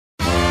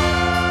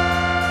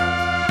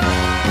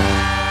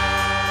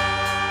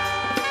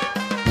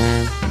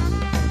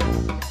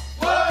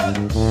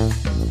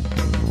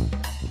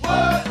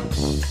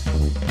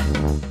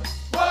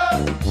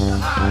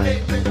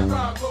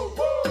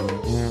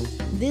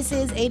This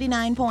is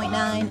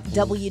 89.9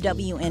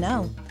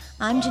 WWNO.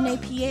 I'm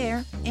Janae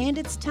Pierre, and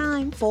it's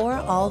time for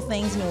All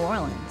Things New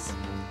Orleans.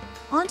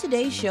 On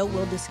today's show,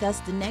 we'll discuss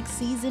the next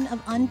season of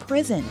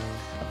Unprisoned,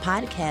 a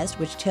podcast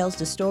which tells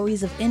the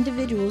stories of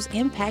individuals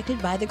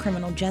impacted by the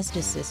criminal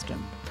justice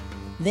system.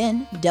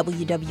 Then,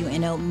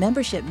 WWNO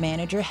membership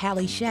manager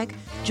Hallie Sheck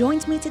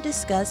joins me to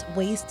discuss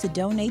ways to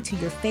donate to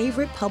your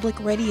favorite public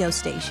radio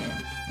station.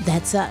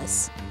 That's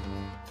us.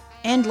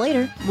 And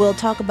later, we'll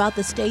talk about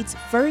the state's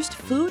first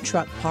food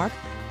truck park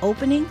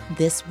opening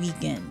this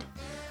weekend.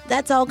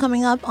 That's all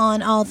coming up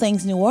on All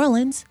Things New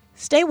Orleans.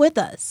 Stay with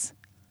us.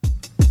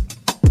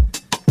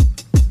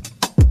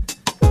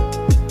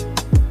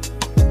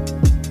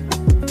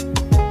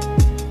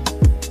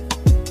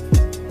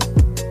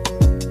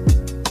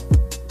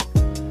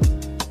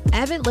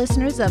 Avid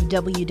listeners of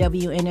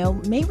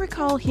WWNO may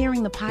recall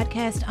hearing the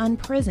podcast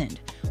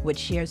Unprisoned, which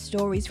shares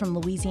stories from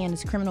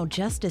Louisiana's criminal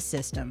justice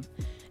system.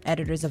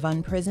 Editors of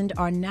Unprisoned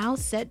are now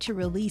set to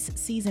release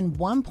season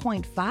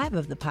 1.5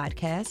 of the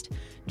podcast.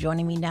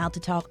 Joining me now to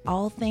talk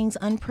all things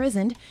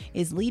Unprisoned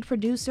is lead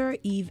producer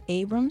Eve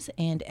Abrams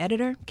and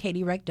editor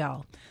Katie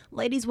Reckdahl.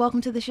 Ladies,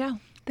 welcome to the show.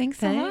 Thanks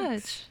so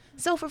much.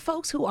 So for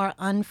folks who are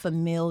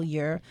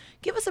unfamiliar,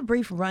 give us a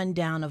brief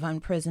rundown of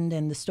Unprisoned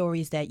and the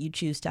stories that you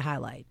choose to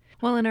highlight.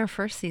 Well, in our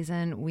first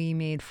season, we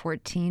made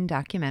 14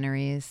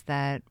 documentaries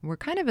that were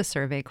kind of a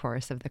survey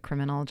course of the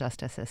criminal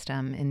justice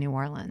system in New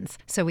Orleans.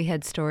 So we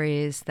had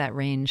stories that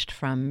ranged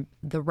from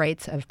the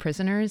rights of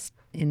prisoners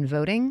in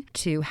voting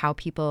to how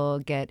people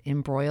get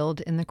embroiled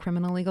in the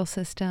criminal legal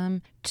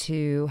system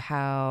to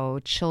how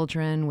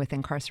children with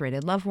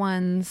incarcerated loved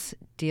ones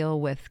deal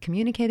with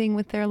communicating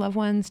with their loved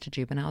ones to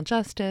juvenile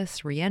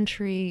justice,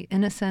 reentry,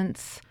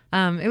 innocence.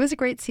 It was a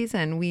great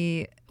season.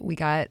 We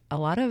got a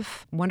lot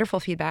of wonderful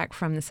feedback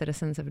from the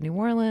citizens of New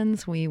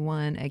Orleans. We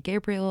won a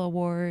Gabriel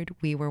Award.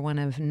 We were one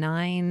of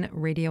 9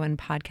 radio and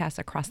podcasts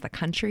across the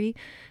country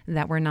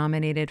that were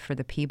nominated for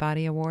the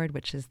Peabody Award,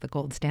 which is the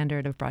gold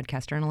standard of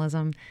broadcast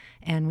journalism.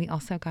 And we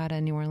also got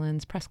a New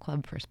Orleans Press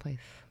Club First Place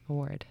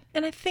Award.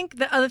 And I think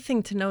the other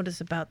thing to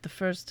notice about the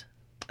first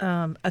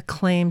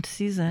acclaimed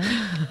season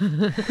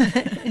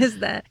is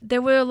that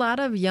there were a lot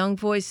of young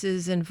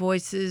voices and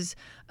voices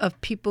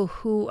of people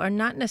who are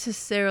not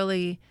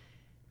necessarily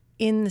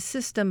in the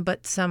system,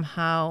 but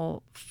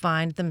somehow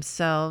find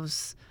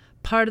themselves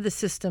part of the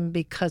system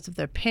because of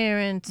their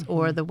parents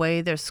or the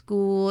way their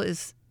school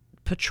is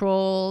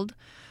patrolled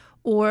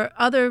or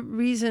other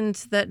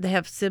reasons that they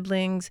have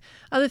siblings,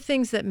 other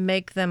things that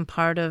make them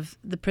part of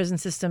the prison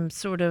system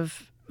sort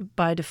of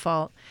by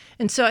default.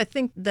 And so I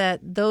think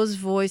that those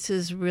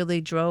voices really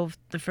drove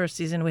the first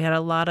season. We had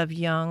a lot of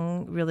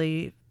young,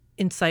 really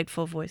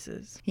insightful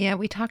voices. Yeah,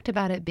 we talked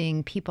about it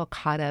being people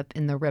caught up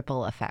in the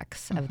ripple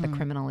effects of the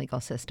criminal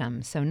legal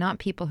system. So not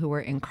people who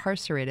were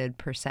incarcerated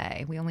per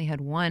se. We only had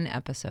one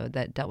episode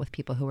that dealt with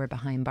people who were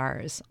behind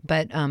bars.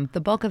 But the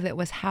bulk of it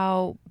was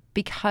how,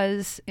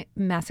 because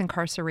mass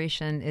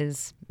incarceration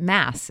is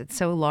mass, it's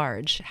so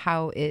large,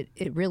 how it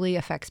really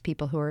affects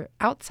people who are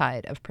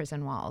outside of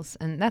prison walls.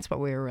 And that's what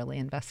we were really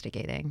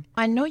investigating.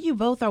 I know you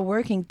both are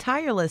working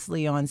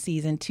tirelessly on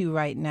season 2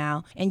 right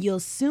now, and you'll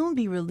soon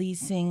be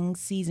releasing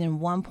season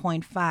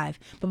 1.5.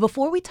 But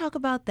before we talk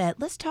about that,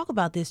 let's talk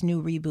about this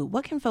new reboot.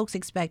 What can folks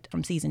expect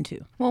from season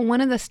 2? Well,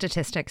 one of the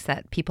statistics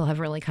that people have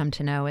really come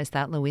to know is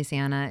that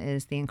Louisiana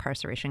is the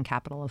incarceration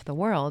capital of the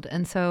world.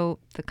 And so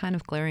the kind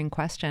of glaring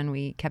question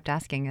we kept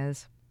asking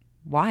is,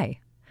 why?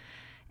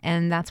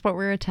 And that's what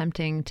we're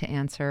attempting to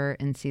answer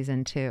in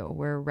season 2.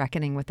 We're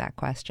reckoning with that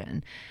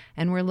question.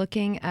 And we're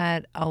looking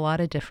at a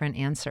lot of different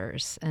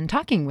answers and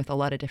talking with a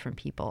lot of different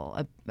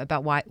people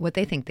about what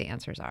they think the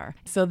answers are.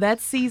 So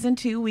that's season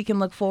 2. We can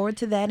look forward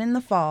to that in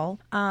the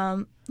fall.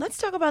 Let's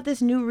talk about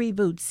this new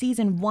reboot,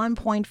 season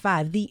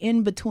 1.5, the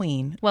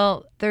in-between.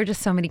 Well, there are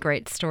just so many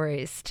great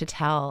stories to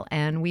tell,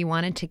 and we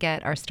wanted to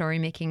get our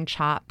story-making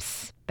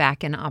chops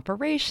back in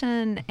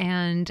operation.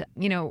 And,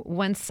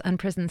 once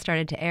Unprisoned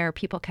started to air,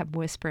 people kept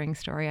whispering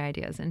story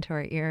ideas into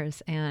our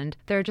ears, and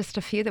there are just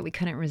a few that we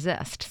couldn't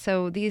resist.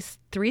 So these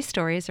 3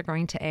 stories are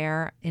going to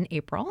air in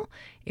April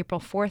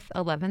 4th,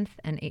 11th,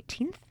 and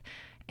 18th,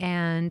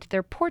 and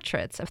they're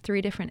portraits of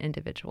 3 different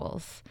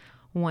individuals.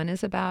 One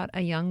is about a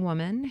young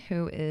woman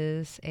who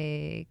is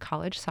a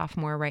college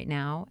sophomore right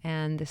now,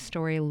 and the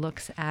story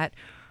looks at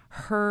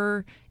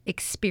her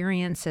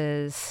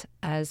experiences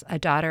as a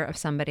daughter of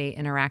somebody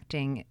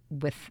interacting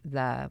with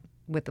the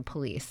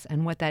police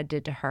and what that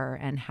did to her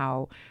and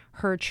how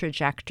her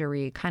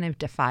trajectory kind of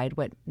defied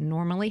what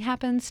normally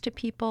happens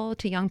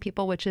to young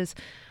people, which is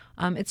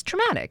it's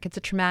traumatic. It's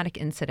a traumatic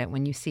incident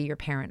when you see your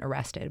parent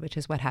arrested, which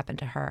is what happened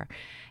to her.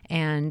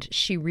 And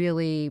she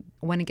really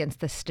went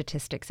against the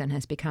statistics and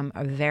has become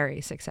a very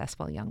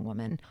successful young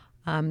woman.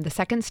 The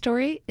second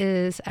story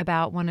is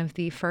about one of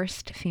the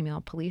first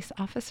female police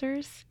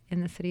officers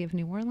in the city of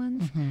New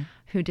Orleans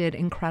who did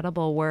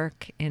incredible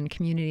work in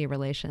community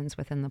relations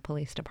within the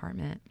police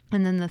department.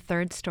 And then the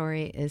third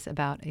story is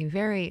about a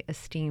very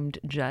esteemed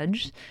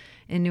judge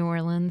in New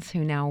Orleans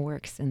who now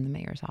works in the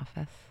mayor's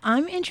office.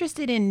 I'm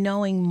interested in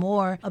knowing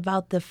more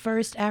about the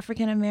first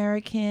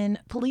African-American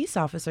police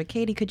officer.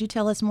 Katie, could you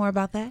tell us more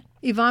about that?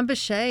 Yvonne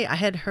Bechet, I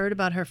had heard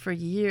about her for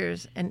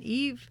years, and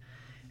Eve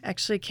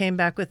actually came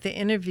back with the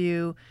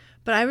interview.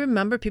 But I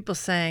remember people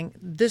saying,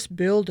 this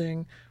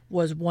building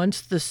was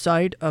once the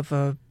site of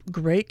a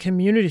great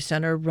community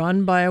center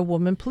run by a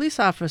woman police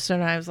officer.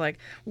 And I was like,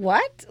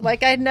 what?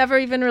 Like, I'd never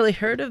even really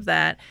heard of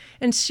that.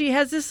 And she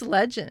has this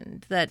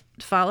legend that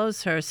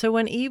follows her. So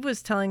when Eve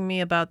was telling me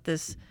about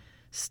this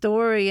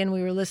story and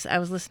I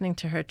was listening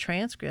to her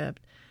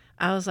transcript,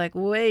 I was like,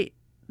 wait,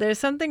 there's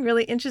something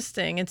really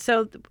interesting. And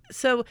so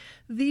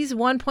these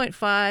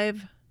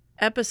 1.5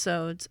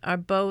 episodes are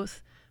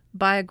both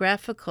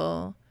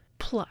biographical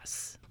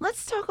plus.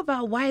 Let's talk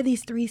about why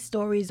these three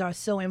stories are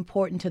so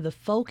important to the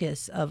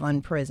focus of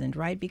Unprisoned,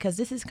 right? Because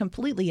this is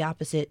completely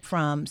opposite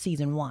from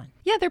season 1.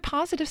 Yeah, they're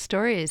positive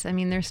stories. I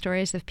mean, they're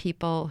stories of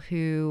people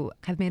who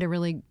have made a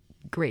really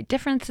great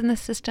difference in the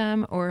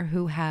system or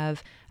who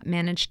have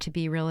managed to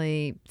be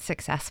really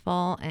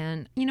successful.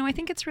 And, I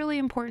think it's really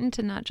important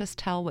to not just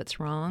tell what's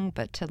wrong,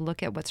 but to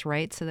look at what's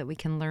right so that we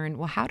can learn,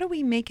 well, how do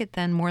we make it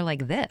then more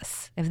like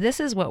this? If this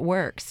is what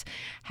works,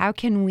 how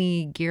can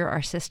we gear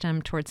our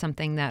system towards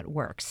something that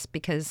works?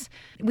 Because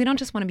we don't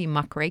just want to be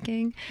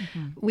muckraking.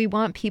 We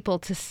want people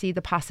to see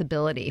the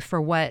possibility for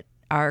what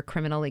our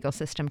criminal legal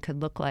system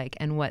could look like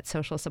and what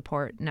social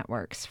support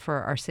networks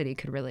for our city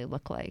could really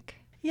look like.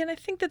 Yeah, and I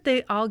think that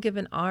they all give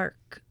an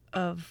arc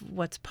of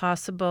what's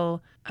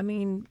possible. I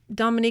mean,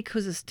 Dominique,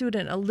 who's a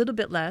student, a little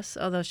bit less,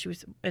 although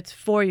it's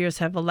 4 years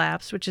have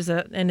elapsed, which is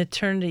an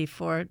eternity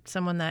for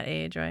someone that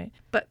age, right?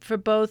 But for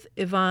both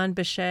Yvonne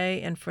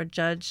Bechet and for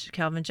Judge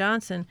Calvin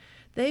Johnson,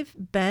 they've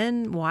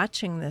been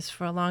watching this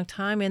for a long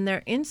time, and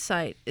their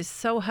insight is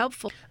so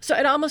helpful. So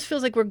it almost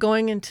feels like we're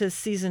going into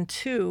season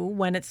 2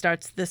 when it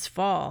starts this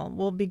fall.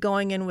 We'll be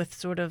going in with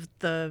sort of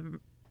the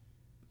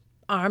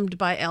Armed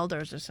by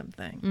Elders or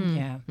something.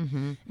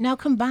 Yeah. Now,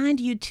 combined,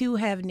 you two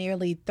have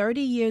nearly 30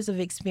 years of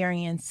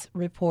experience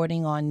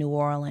reporting on New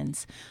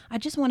Orleans. I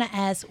just want to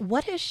ask,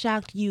 what has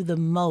shocked you the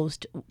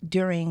most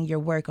during your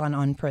work on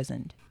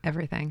Unprisoned?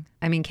 Everything.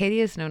 I mean, Katie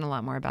has known a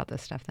lot more about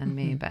this stuff than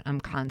me, but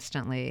I'm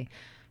constantly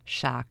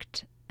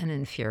shocked and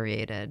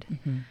infuriated.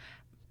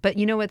 But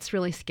what's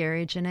really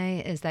scary,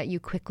 Janae, is that you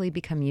quickly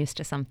become used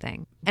to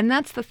something. And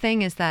that's the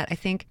thing, is that I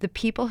think the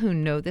people who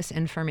know this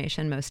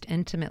information most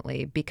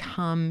intimately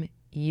become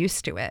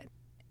used to it.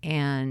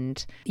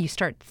 And you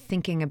start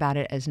thinking about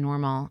it as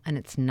normal, and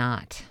it's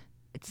not.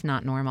 It's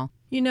not normal.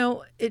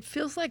 It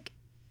feels like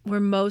we're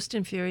most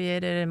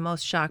infuriated and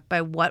most shocked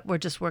by what we're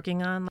just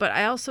working on. But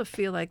I also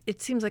feel like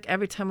it seems like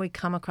every time we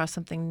come across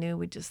something new,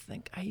 we just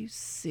think, are you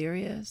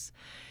serious?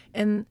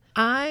 And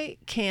I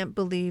can't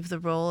believe the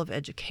role of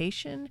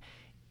education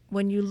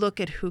when you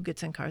look at who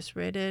gets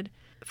incarcerated.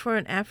 For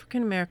an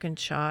African-American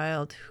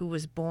child who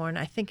was born,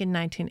 I think in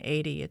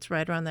 1980, it's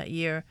right around that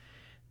year,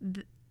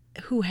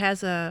 who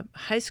has a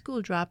high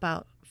school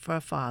dropout for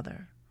a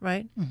father,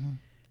 right?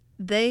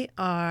 They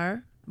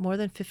are more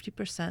than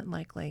 50%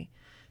 likely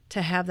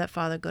to have that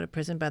father go to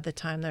prison by the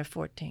time they're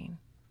 14.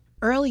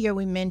 Earlier,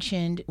 we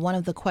mentioned one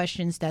of the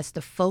questions that's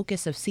the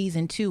focus of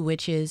season 2,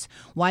 which is,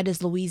 why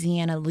does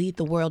Louisiana lead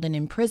the world in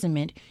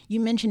imprisonment?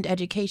 You mentioned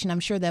education. I'm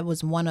sure that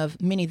was one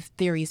of many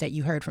theories that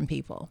you heard from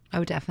people.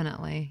 Oh,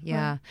 definitely.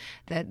 Yeah.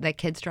 That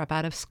kids drop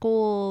out of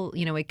school.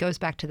 It goes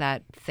back to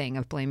that thing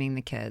of blaming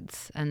the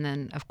kids. And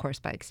then, of course,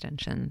 by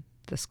extension,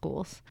 the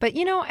schools. But,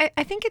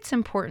 I think it's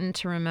important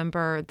to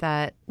remember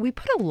that we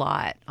put a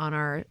lot on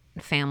our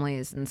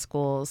families and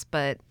schools,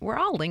 but we're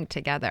all linked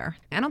together.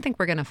 I don't think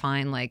we're going to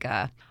find like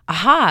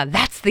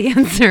that's the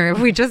answer if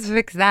we just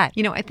fix that.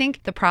 I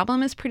think the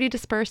problem is pretty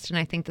dispersed, and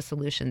I think the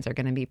solutions are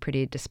going to be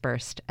pretty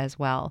dispersed as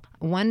well.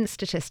 One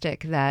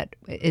statistic that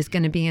is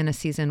going to be in a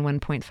season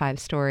 1.5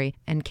 story,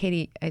 and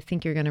Katie, I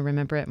think you're going to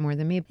remember it more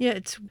than me. Yeah,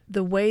 it's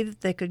the way that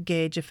they could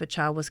gauge if a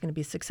child was going to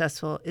be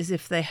successful is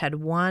if they had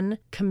one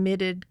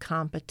committed,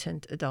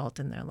 competent adult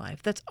in their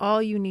life. That's all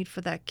you need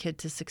for that kid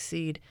to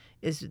succeed,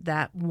 is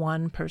that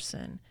one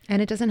person.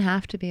 And it doesn't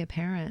have to be a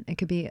parent. It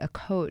could be a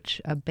coach,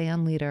 a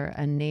band leader,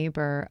 a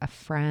neighbor, a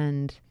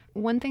friend.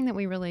 One thing that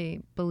we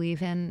really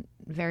believe in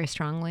very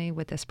strongly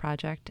with this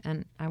project,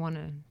 and I want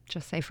to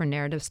just say for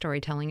narrative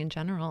storytelling in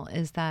general,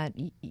 is that,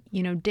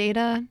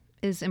 data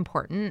is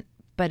important,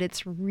 but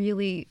it's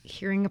really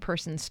hearing a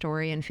person's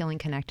story and feeling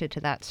connected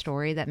to that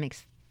story that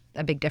makes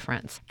a big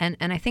difference. And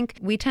I think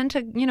we tend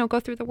to, go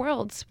through the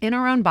worlds in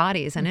our own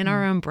bodies and in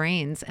our own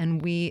brains,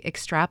 and we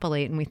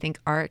extrapolate and we think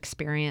our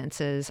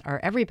experiences are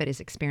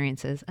everybody's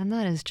experiences, and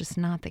that is just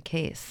not the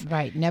case.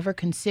 Right. Never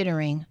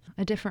considering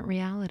a different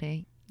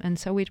reality. And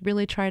so we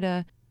really try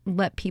to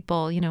let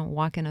people,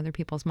 walk in other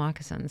people's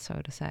moccasins,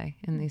 so to say,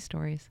 in these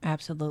stories.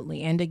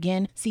 Absolutely. And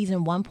again,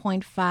 season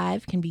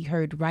 1.5 can be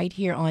heard right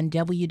here on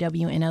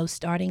WWNO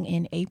starting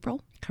in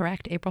April.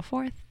 Correct, April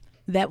 4th.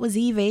 That was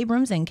Eve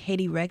Abrams and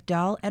Katie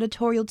Reckdahl,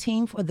 editorial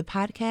team for the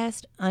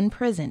podcast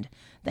Unprisoned.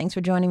 Thanks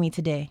for joining me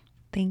today.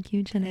 Thank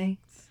you, Janae.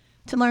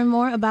 To learn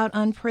more about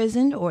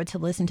Unprisoned or to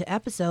listen to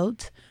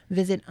episodes,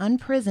 visit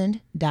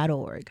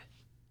unprisoned.org.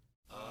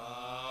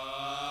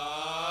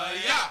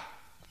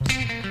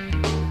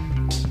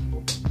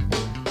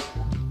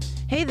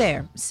 Hey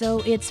there.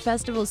 So it's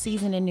festival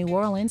season in New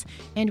Orleans,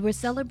 and we're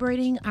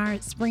celebrating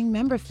our Spring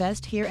Member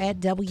Fest here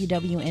at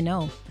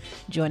WWNO.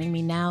 Joining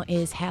me now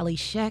is Hallie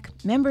Scheck,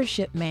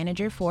 Membership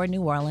Manager for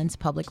New Orleans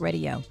Public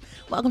Radio.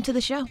 Welcome to the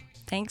show.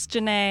 Thanks,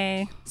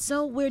 Janae.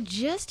 So we're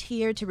just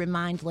here to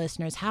remind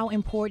listeners how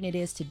important it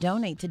is to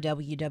donate to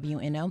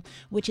WWNO,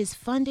 which is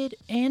funded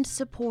and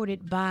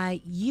supported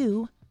by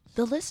you,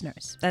 the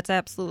listeners. That's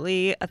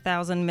absolutely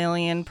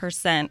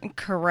 1,000,000,000%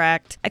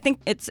 correct. I think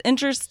it's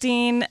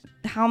interesting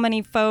how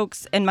many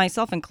folks, and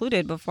myself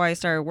included before I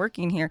started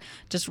working here,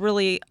 just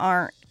really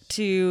aren't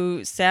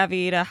too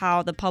savvy to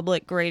how the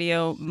public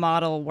radio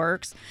model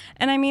works.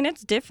 And I mean,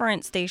 it's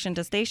different station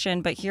to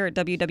station, but here at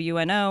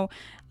WWNO,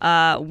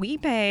 we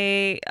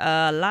pay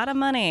a lot of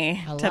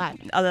money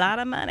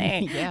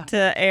Yeah.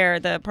 to air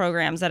the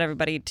programs that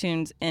everybody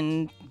tunes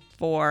in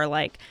for,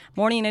 like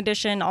Morning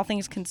Edition, All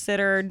Things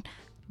Considered,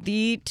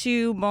 the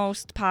two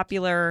most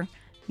popular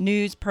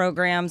news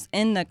programs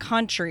in the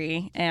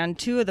country and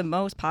two of the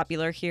most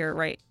popular here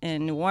right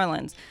in New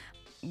Orleans.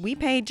 We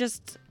pay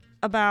just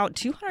about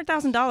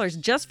 $200,000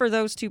 just for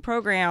those two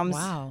programs.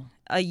 Wow.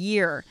 A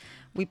year.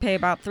 We pay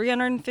about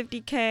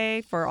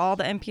 $350K for all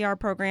the NPR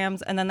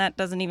programs, and then that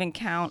doesn't even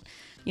count,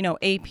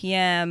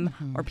 APM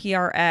or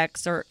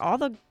PRX or all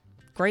the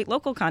great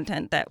local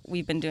content that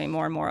we've been doing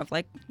more and more of,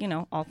 like,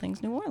 All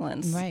Things New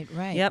Orleans. Right.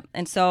 Yep.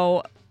 And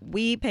so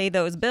we pay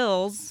those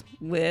bills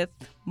with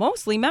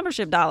mostly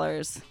membership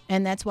dollars.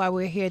 And that's why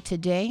we're here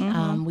today.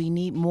 We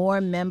need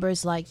more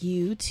members like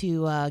you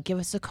to give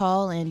us a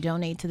call and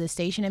donate to the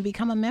station and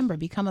become a member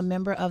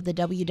of the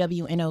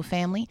WWNO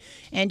family.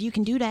 And you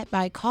can do that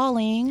by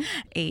calling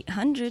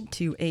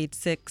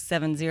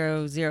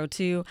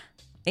 800-286-7002.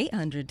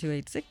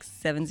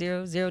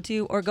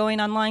 800-286-7002, or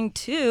going online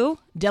to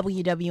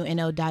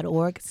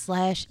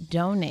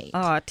WWNO.org/donate.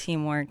 Oh,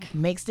 teamwork.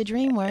 Makes the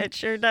dream work. It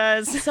sure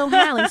does. So,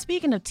 Hallie,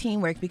 speaking of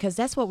teamwork, because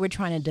that's what we're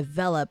trying to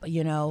develop,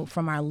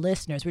 from our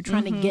listeners. We're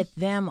trying to get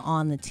them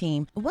on the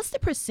team. What's the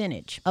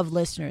percentage of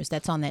listeners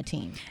that's on that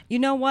team? You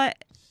know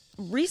what?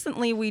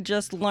 Recently, we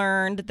just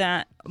learned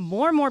that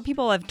more and more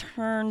people have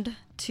turned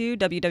to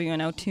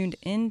WWNO, tuned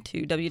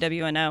into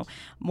WWNO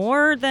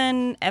more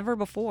than ever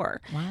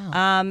before.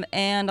 Wow.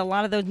 And a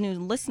lot of those new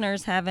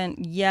listeners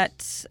haven't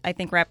yet, I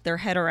think, wrapped their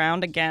head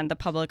around, again, the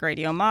public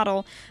radio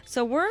model.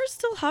 So we're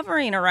still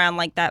hovering around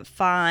like that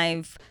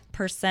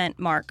 5%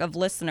 mark of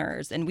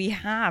listeners. And we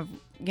have,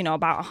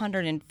 about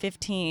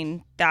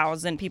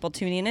 115,000 people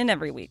tuning in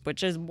every week,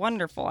 which is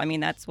wonderful. I mean,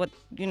 that's what,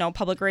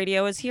 public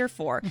radio is here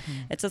for.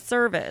 It's a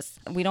service.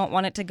 We don't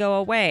want it to go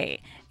away.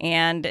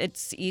 And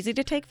it's easy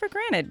to take for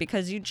granted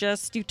because you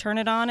turn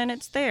it on and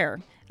it's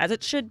there, as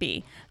it should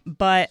be.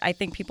 But I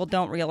think people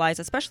don't realize,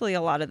 especially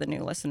a lot of the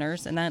new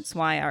listeners, and that's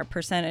why our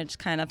percentage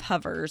kind of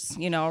hovers,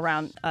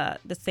 around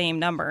the same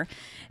number,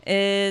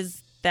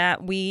 is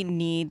that we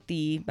need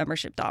the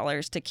membership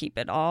dollars to keep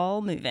it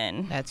all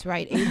moving. That's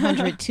right.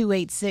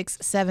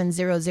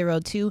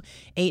 800-286-7002,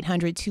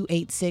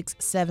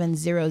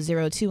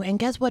 800-286-7002. And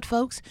guess what,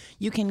 folks?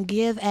 You can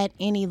give at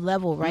any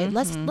level, right?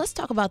 Let's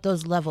talk about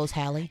those levels,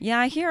 Hallie. Yeah,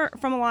 I hear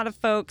from a lot of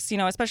folks,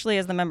 especially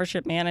as the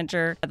membership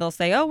manager, they'll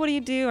say, "Oh, what do you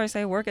do?" I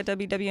say, "I work at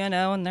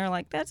WWNO," and they're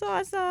like, "That's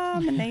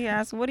awesome." And they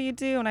ask, "What do you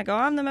do?" And I go,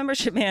 "I'm the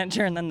membership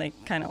manager." And then they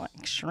kind of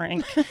like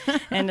shrink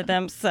into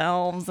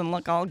themselves and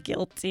look all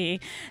guilty.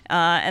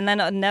 And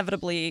then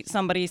inevitably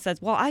somebody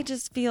says, "Well, I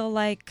just feel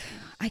like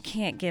I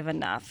can't give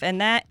enough." And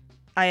that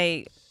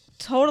I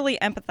totally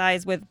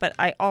empathize with, but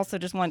I also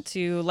just want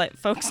to let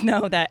folks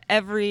know that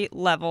every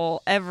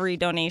level, every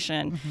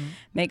donation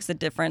makes a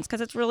difference,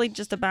 because it's really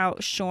just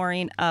about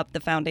shoring up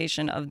the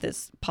foundation of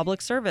this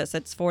public service.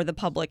 It's for the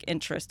public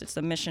interest. It's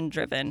a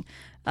mission-driven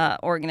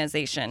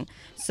organization.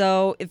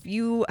 So if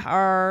you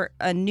are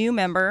a new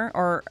member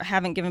or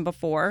haven't given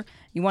before,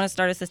 you want to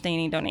start a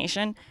sustaining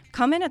donation,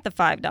 come in at the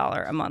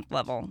 $5 a month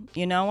level.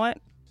 You know what?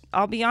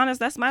 I'll be honest,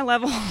 that's my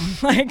level.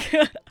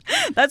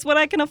 That's what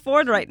I can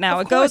afford right now.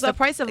 Of course, the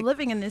price of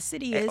living in this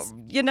city is,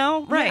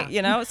 right.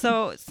 Yeah.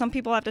 So some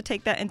people have to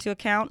take that into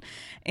account.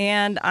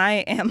 And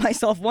I am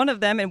myself one of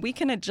them. And we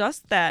can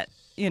adjust that,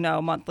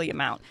 monthly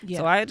amount. Yeah.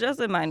 So I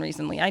adjusted mine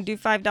recently. I do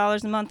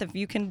 $5 a month. If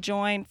you can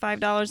join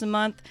 $5 a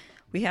month,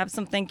 we have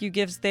some thank you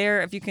gifts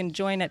there. If you can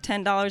join at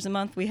 $10 a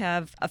month, we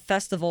have a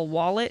festival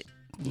wallet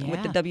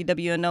with the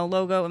WWNO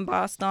logo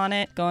embossed on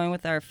it, going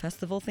with our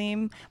festival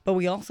theme. But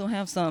we also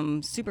have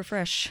some super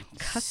fresh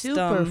custom.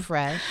 Super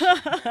fresh.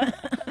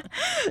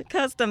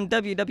 custom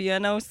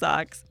WWNO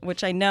socks,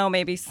 which I know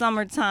maybe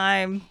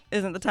summertime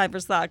isn't the time for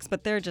socks,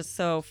 but they're just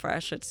so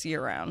fresh. It's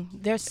year-round.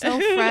 They're so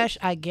fresh,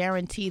 I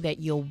guarantee that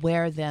you'll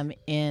wear them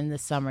in the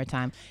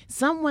summertime.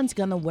 Someone's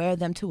going to wear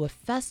them to a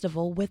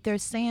festival with their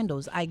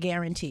sandals, I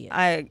guarantee it.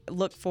 I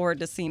look forward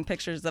to seeing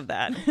pictures of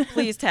that.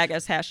 Please tag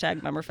us,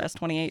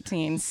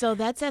 #MemberFest2018. So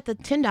that's at the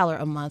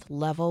 $10 a month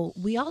level.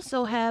 We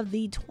also have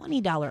the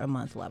 $20 a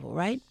month level,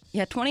 right?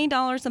 Yeah,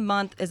 $20 a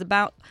month is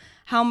about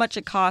how much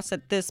it costs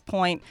at this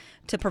point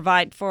to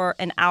provide for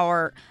an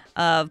hour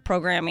of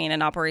programming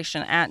and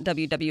operation at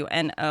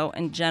WWNO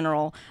in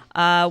general.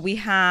 We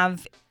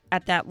have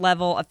at that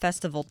level a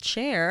festival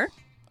chair,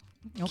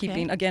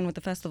 keeping again with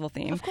the festival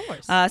theme. Of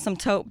course. Some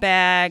tote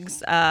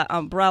bags,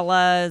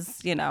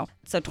 umbrellas,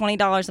 So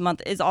 $20 a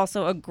month is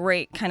also a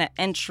great kind of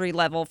entry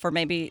level for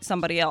maybe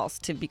somebody else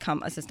to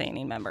become a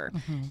sustaining member.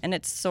 Mm-hmm. And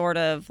it's sort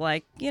of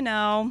like,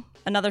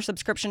 another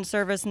subscription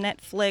service,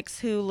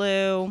 Netflix,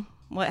 Hulu,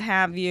 what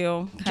have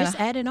you. Just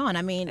add it on.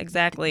 I mean,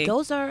 exactly.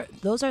 Those are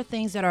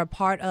things that are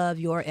part of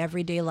your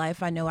everyday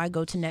life. I know I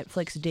go to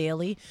Netflix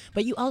daily,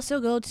 but you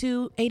also go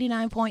to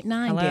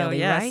 89.9 daily,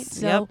 yes. right?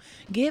 So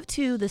give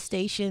to the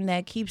station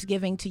that keeps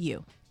giving to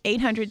you.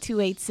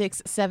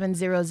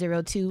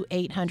 800-286-7002,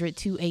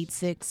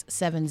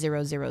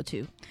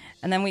 800-286-7002.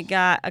 And then we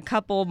got a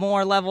couple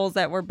more levels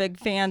that we're big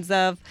fans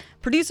of.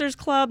 Producers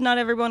Club, not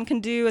everyone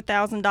can do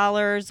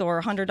 $1,000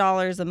 or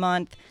 $100 a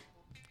month.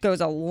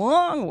 Goes a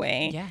long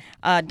way. Yeah.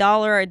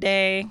 $1 a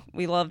day,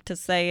 we love to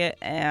say it,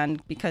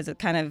 and because it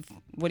kind of,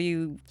 what do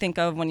you think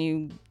of when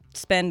you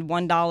spend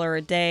 $1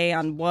 a day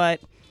on what?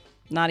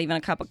 Not even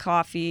a cup of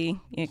coffee.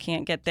 You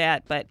can't get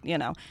that, but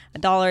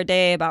 $1 a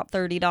day, about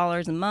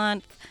 $30 a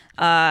month.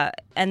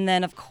 And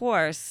then, of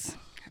course,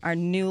 our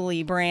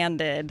newly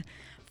branded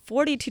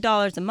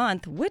 $42 a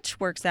month, which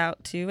works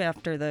out to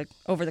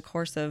over the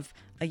course of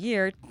a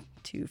year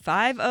to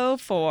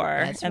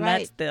 $504. That's and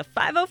right. That's the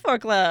 504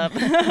 Club.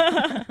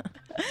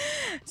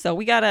 So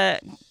we gotta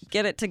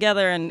get it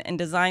together and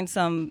design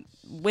some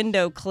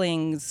window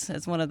clings,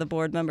 as one of the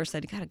board members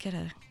said. You gotta get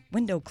a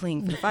window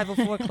cling for the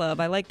 504 Club.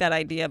 I like that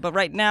idea. But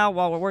right now,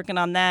 while we're working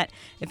on that,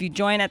 if you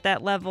join at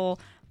that level,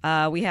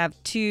 we have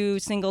 2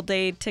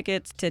 single-day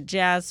tickets to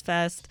Jazz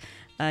Fest.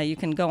 You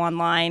can go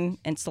online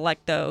and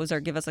select those or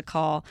give us a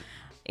call,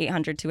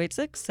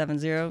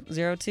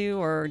 800-286-7002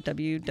 or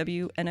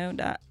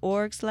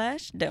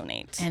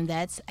wwno.org/donate. And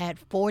that's at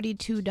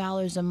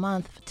 $42 a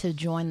month to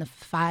join the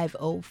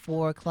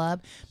 504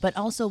 Club. But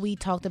also we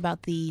talked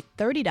about the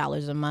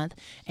 $30 a month,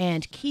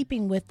 and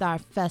keeping with our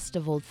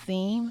festival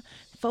theme,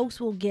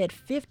 folks will get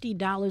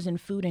 $50 in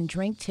food and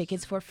drink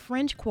tickets for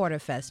French Quarter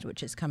Fest,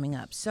 which is coming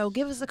up. So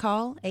give us a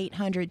call,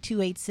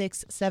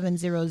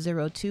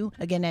 800-286-7002.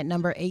 Again, that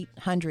number,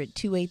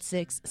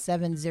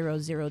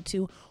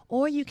 800-286-7002.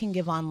 Or you can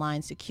give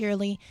online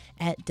securely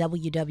at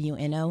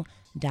wwno.org.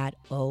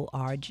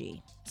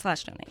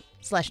 /donate.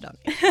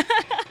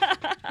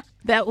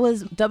 That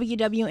was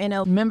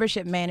WWNO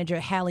membership manager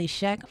Hallie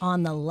Scheck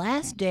on the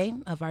last day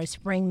of our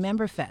Spring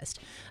Member Fest.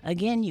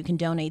 Again, you can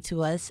donate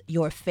to us,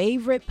 your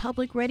favorite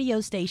public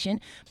radio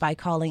station, by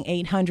calling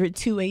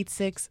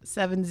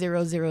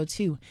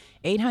 800-286-7002.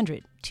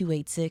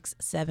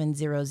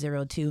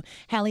 800-286-7002.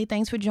 Hallie,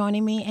 thanks for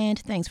joining me, and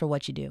thanks for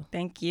what you do.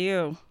 Thank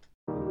you.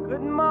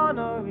 Good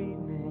morning or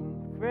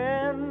evening,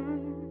 friend.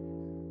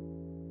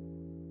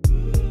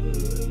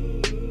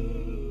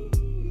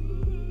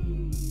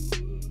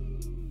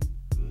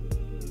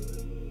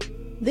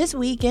 This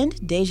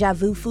weekend, Deja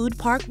Vu Food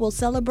Park will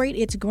celebrate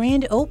its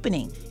grand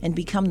opening and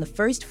become the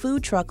first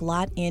food truck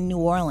lot in New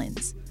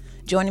Orleans.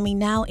 Joining me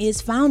now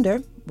is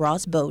founder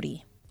Ross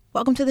Bodie.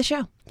 Welcome to the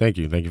show. Thank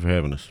you. Thank you for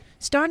having us.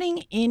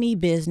 Starting any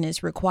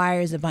business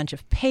requires a bunch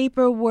of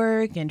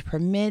paperwork and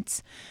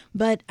permits,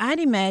 but I'd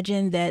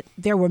imagine that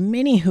there were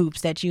many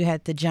hoops that you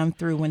had to jump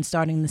through when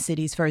starting the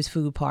city's first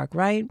food park,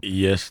 right?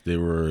 Yes,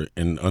 there were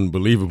an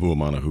unbelievable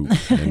amount of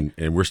hoops, and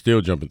we're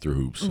still jumping through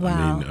hoops.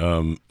 Wow.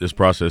 I mean, this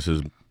process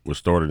was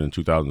started in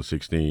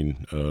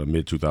 2016,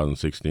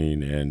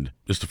 mid-2016, and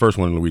it's the first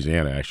one in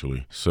Louisiana,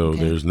 actually. So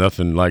There's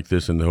nothing like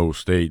this in the whole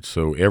state.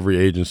 So every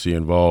agency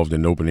involved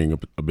in opening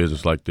a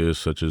business like this,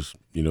 such as,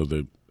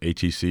 the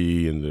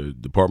ATC and the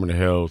Department of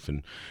Health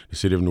and the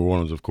City of New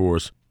Orleans, of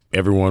course,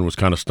 everyone was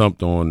kind of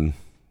stumped on,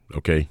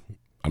 okay,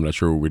 I'm not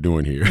sure what we're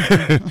doing here.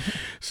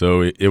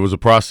 So it was a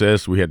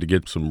process. We had to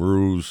get some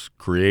rules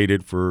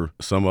created for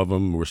some of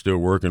them. We're still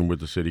working with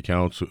the City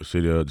Council, the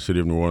City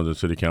of New Orleans and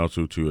City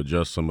Council to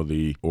adjust some of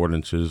the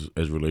ordinances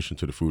as relation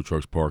to the food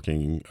trucks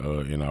parking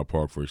in our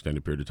park for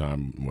extended period of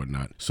time and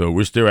whatnot. So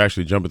we're still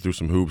actually jumping through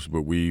some hoops,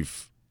 but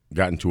we've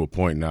gotten to a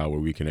point now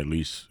where we can at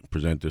least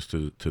present this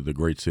to the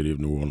great city of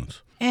New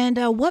Orleans. And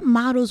what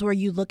models were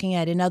you looking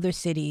at in other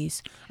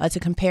cities to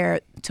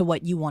compare to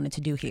what you wanted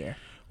to do here?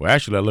 Well,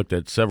 actually, I looked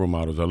at several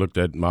models. I looked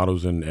at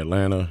models in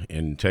Atlanta,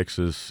 in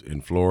Texas,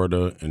 in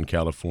Florida, in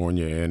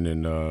California, and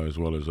in as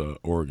well as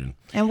Oregon.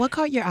 And what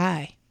caught your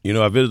eye?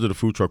 I visited a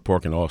food truck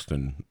park in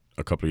Austin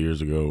a couple of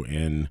years ago,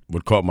 and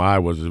what caught my eye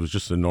was it was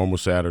just a normal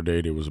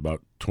Saturday. There was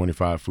about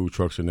 25 food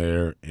trucks in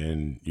there,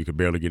 and you could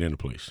barely get in the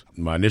place.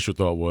 My initial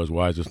thought was,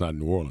 why is this not in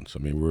New Orleans?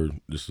 I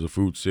mean, this is a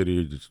food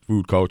city. This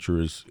food culture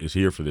is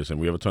here for this, and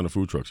we have a ton of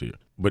food trucks here.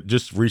 But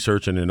just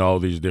researching in all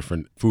these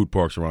different food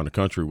parks around the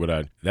country,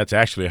 that's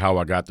actually how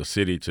I got the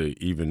city to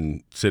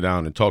even sit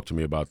down and talk to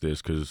me about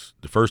this, because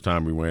the first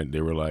time we went,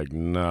 they were like,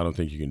 no, I don't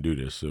think you can do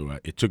this. So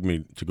it took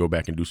me to go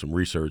back and do some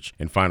research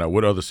and find out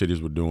what other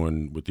cities were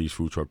doing with these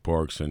food truck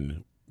parks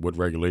and what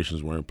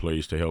regulations were in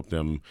place to help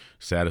them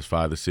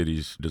satisfy the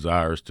city's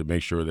desires to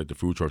make sure that the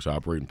food trucks are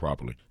operating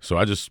properly. So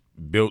I just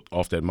built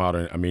off that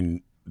model. I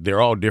mean,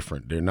 they're all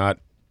different.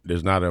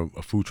 There's not a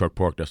food truck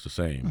park that's the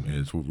same. Mm-hmm.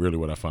 It's really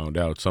what I found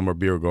out. Some are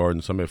beer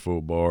gardens, some have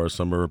full bars,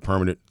 some are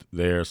permanent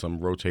there,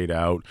 some rotate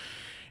out.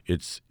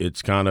 It's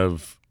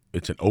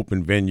an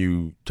open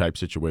venue type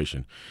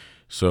situation.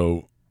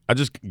 So I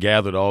just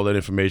gathered all that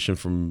information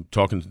from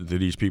talking to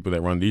these people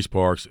that run these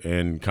parks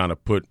and kind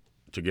of put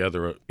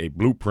together a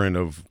blueprint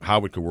of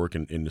how it could work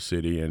in the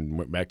city, and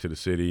went back to the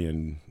city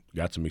and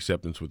got some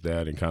acceptance with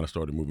that and kind of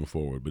started moving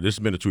forward. But this has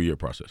been a 2-year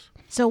process.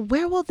 So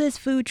where will this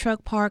food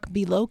truck park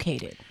be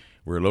located?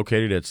 We're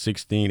located at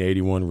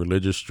 1681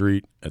 Religious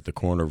Street at the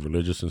corner of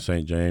Religious and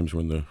St. James.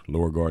 We're in the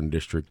Lower Garden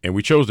District. And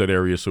we chose that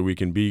area so we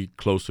can be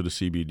close to the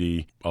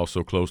CBD,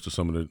 also close to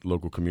some of the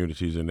local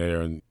communities in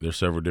there. And there's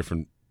several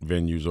different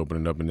venues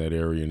opening up in that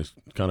area, and it's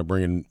kind of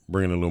bringing a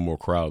little more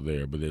crowd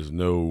there. But there's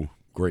no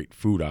great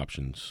food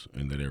options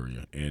in that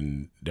area,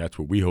 and that's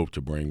what we hope to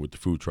bring with the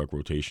food truck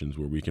rotations,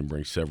 where we can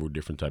bring several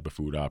different type of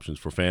food options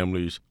for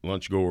families,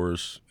 lunch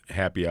goers,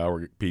 happy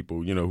hour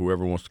people,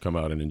 whoever wants to come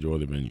out and enjoy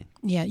the venue.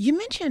 Yeah, you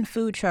mentioned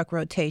food truck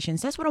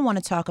rotations. That's what I want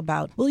to talk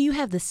about. Will you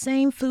have the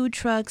same food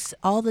trucks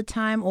all the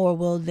time, or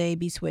will they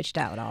be switched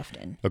out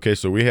often? Okay,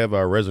 so we have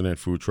our resident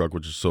food truck,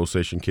 which is Soul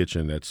Station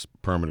Kitchen, that's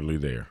permanently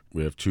there.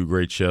 We have 2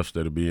 great chefs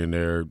that'll be in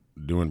there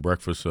doing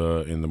breakfast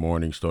in the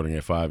morning starting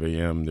at 5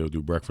 a.m. They'll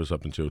do breakfast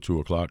up until 2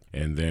 o'clock,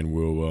 and then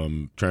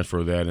we'll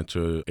transfer that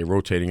into a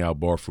rotating out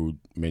bar food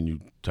menu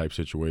type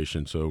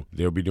situation. So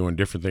they'll be doing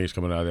different things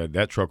coming out of that.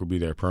 That truck will be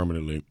there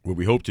permanently. What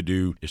we hope to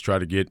do is try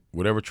to get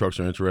whatever trucks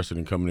are interested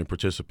in coming and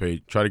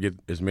participate, try to get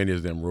as many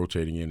of them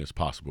rotating in as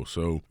possible.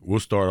 So we'll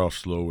start off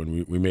slow,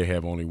 and we may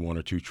have only 1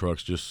 or 2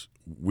 trucks.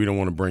 We don't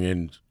want to bring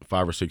in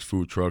 5 or 6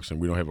 food trucks,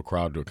 and we don't have a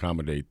crowd to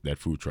accommodate that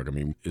food truck. I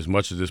mean, as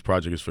much as this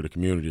project is for the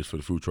community, it's for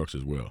the food trucks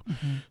as well.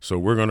 Mm-hmm. So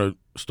we're going to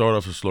start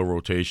off a slow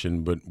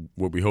rotation, but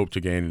what we hope to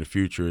gain in the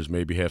future is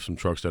maybe have some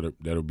trucks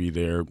that'll be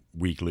there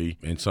weekly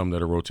and some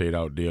that'll rotate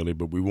out daily,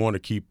 but we want to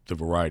keep the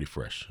variety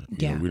fresh.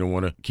 Yeah. We don't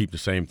want to keep the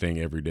same thing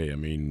every day. I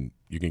mean,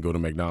 you can go to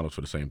McDonald's for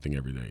the same thing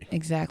every day.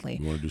 Exactly.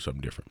 We want to do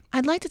something different.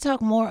 I'd like to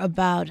talk more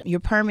about your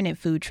permanent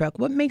food truck.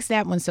 What makes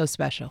that one so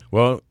special?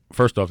 Well,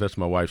 first off, that's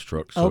my wife's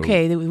truck. So,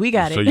 okay, we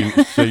got it.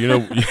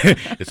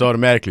 It's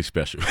automatically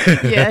special.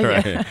 Yeah,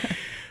 right? yeah.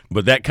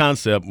 But that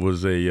concept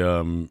was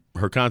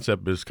her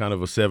concept is kind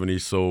of a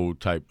 70s soul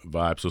type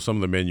vibe. So some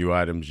of the menu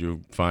items you'll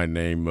find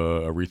name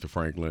Aretha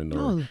Franklin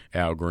or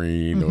Al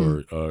Green,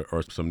 mm-hmm.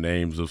 or some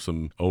names of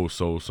some old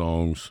soul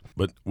songs.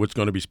 But what's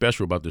going to be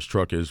special about this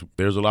truck is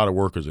there's a lot of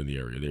workers in the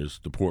area. There's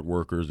the port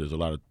workers. There's a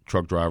lot of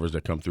truck drivers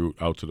that come through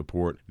out to the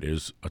port.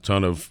 There's a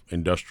ton of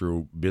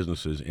industrial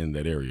businesses in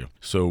that area.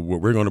 So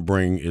what we're going to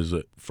bring is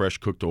a fresh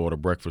cooked-to-order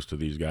breakfast to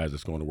these guys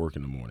that's going to work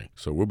in the morning.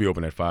 So we'll be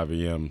open at 5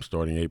 a.m.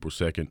 starting April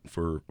 2nd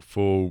for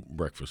full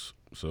breakfast.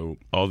 So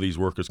all these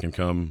workers can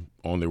come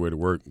on their way to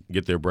work,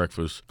 get their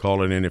breakfast,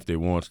 call it in if they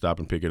want, stop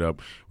and pick it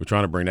up. We're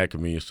trying to bring that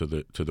convenience to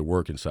the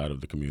working side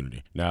of the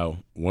community.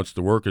 Now, once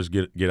the workers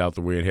get out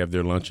the way and have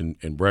their lunch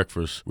and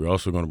breakfast, we're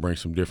also going to bring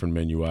some different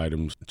menu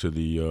items to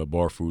the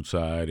bar food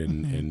side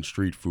and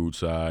street food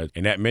side.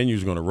 And that menu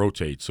is going to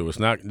rotate. So this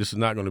is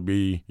not going to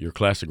be your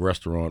classic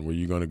restaurant where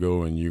you're going to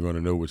go and you're going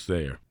to know what's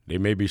there. There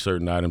may be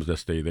certain items that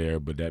stay there,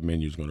 but that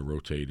menu is going to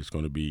rotate. It's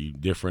going to be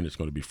different. It's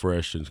going to be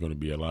fresh. And it's going to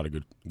be a lot of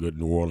good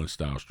New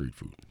Orleans-style street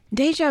food.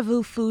 Deja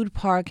Vu Food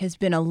Park has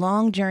been a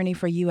long journey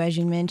for you, as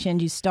you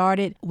mentioned. You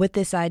started with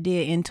this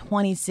idea in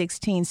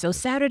 2016, so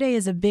Saturday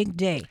is a big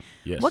day.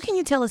 Yes. What can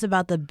you tell us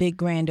about the big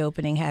grand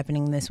opening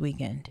happening this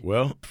weekend?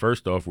 Well,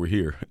 first off, we're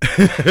here.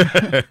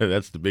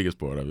 That's the biggest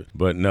part of it.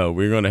 But no,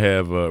 we're gonna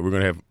have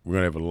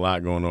a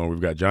lot going on. We've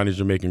got Johnny's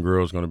Jamaican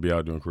Grill's going to be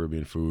out doing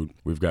Caribbean food.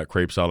 We've got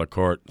Crepes a la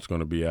carte. It's going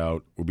to be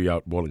out. We'll be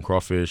out boiling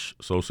crawfish.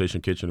 Soul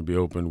Station Kitchen will be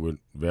open with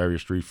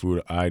various street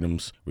food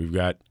items. We've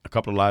got a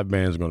couple of live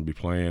bands going to be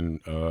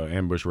playing.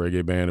 Ambush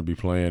Reggae Band will be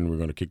playing. We're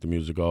going to kick the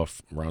music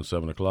off around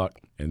 7 o'clock.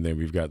 And then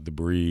we've got the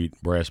Breed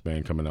Brass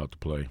Band coming out to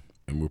play.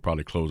 And we'll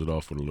probably close it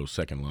off with a little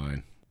second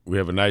line. We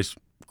have a nice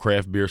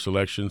craft beer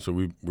selection, so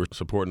we're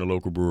supporting the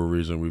local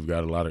breweries, and we've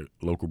got a lot of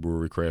local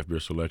brewery craft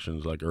beer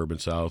selections like Urban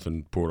South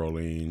and Port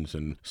Orleans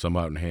and some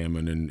out in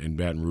Hammond and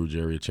Baton Rouge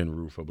area, Tin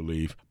Roof, I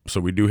believe.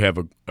 So we do have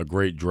a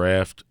great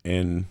draft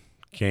and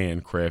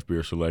can craft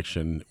beer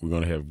selection. We're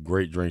going to have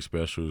great drink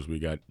specials. We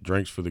got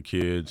drinks for the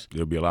kids.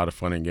 There'll be a lot of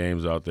fun and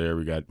games out there.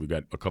 We got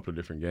a couple of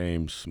different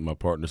games my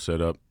partner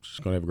set up.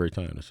 Just going to have a great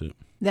time. That's it.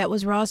 That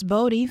was Ross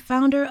Bodie,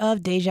 founder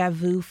of Deja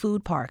Vu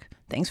Food Park.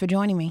 Thanks for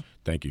joining me.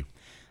 Thank you.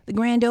 The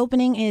grand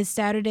opening is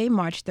Saturday,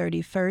 March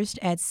 31st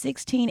at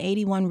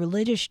 1681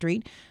 Religious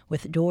Street,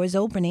 with doors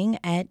opening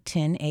at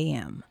 10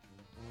 a.m.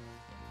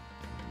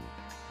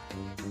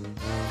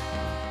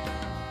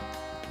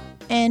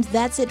 And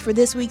that's it for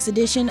this week's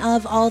edition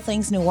of All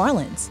Things New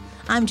Orleans.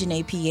 I'm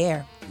Janae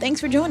Pierre.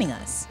 Thanks for joining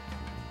us.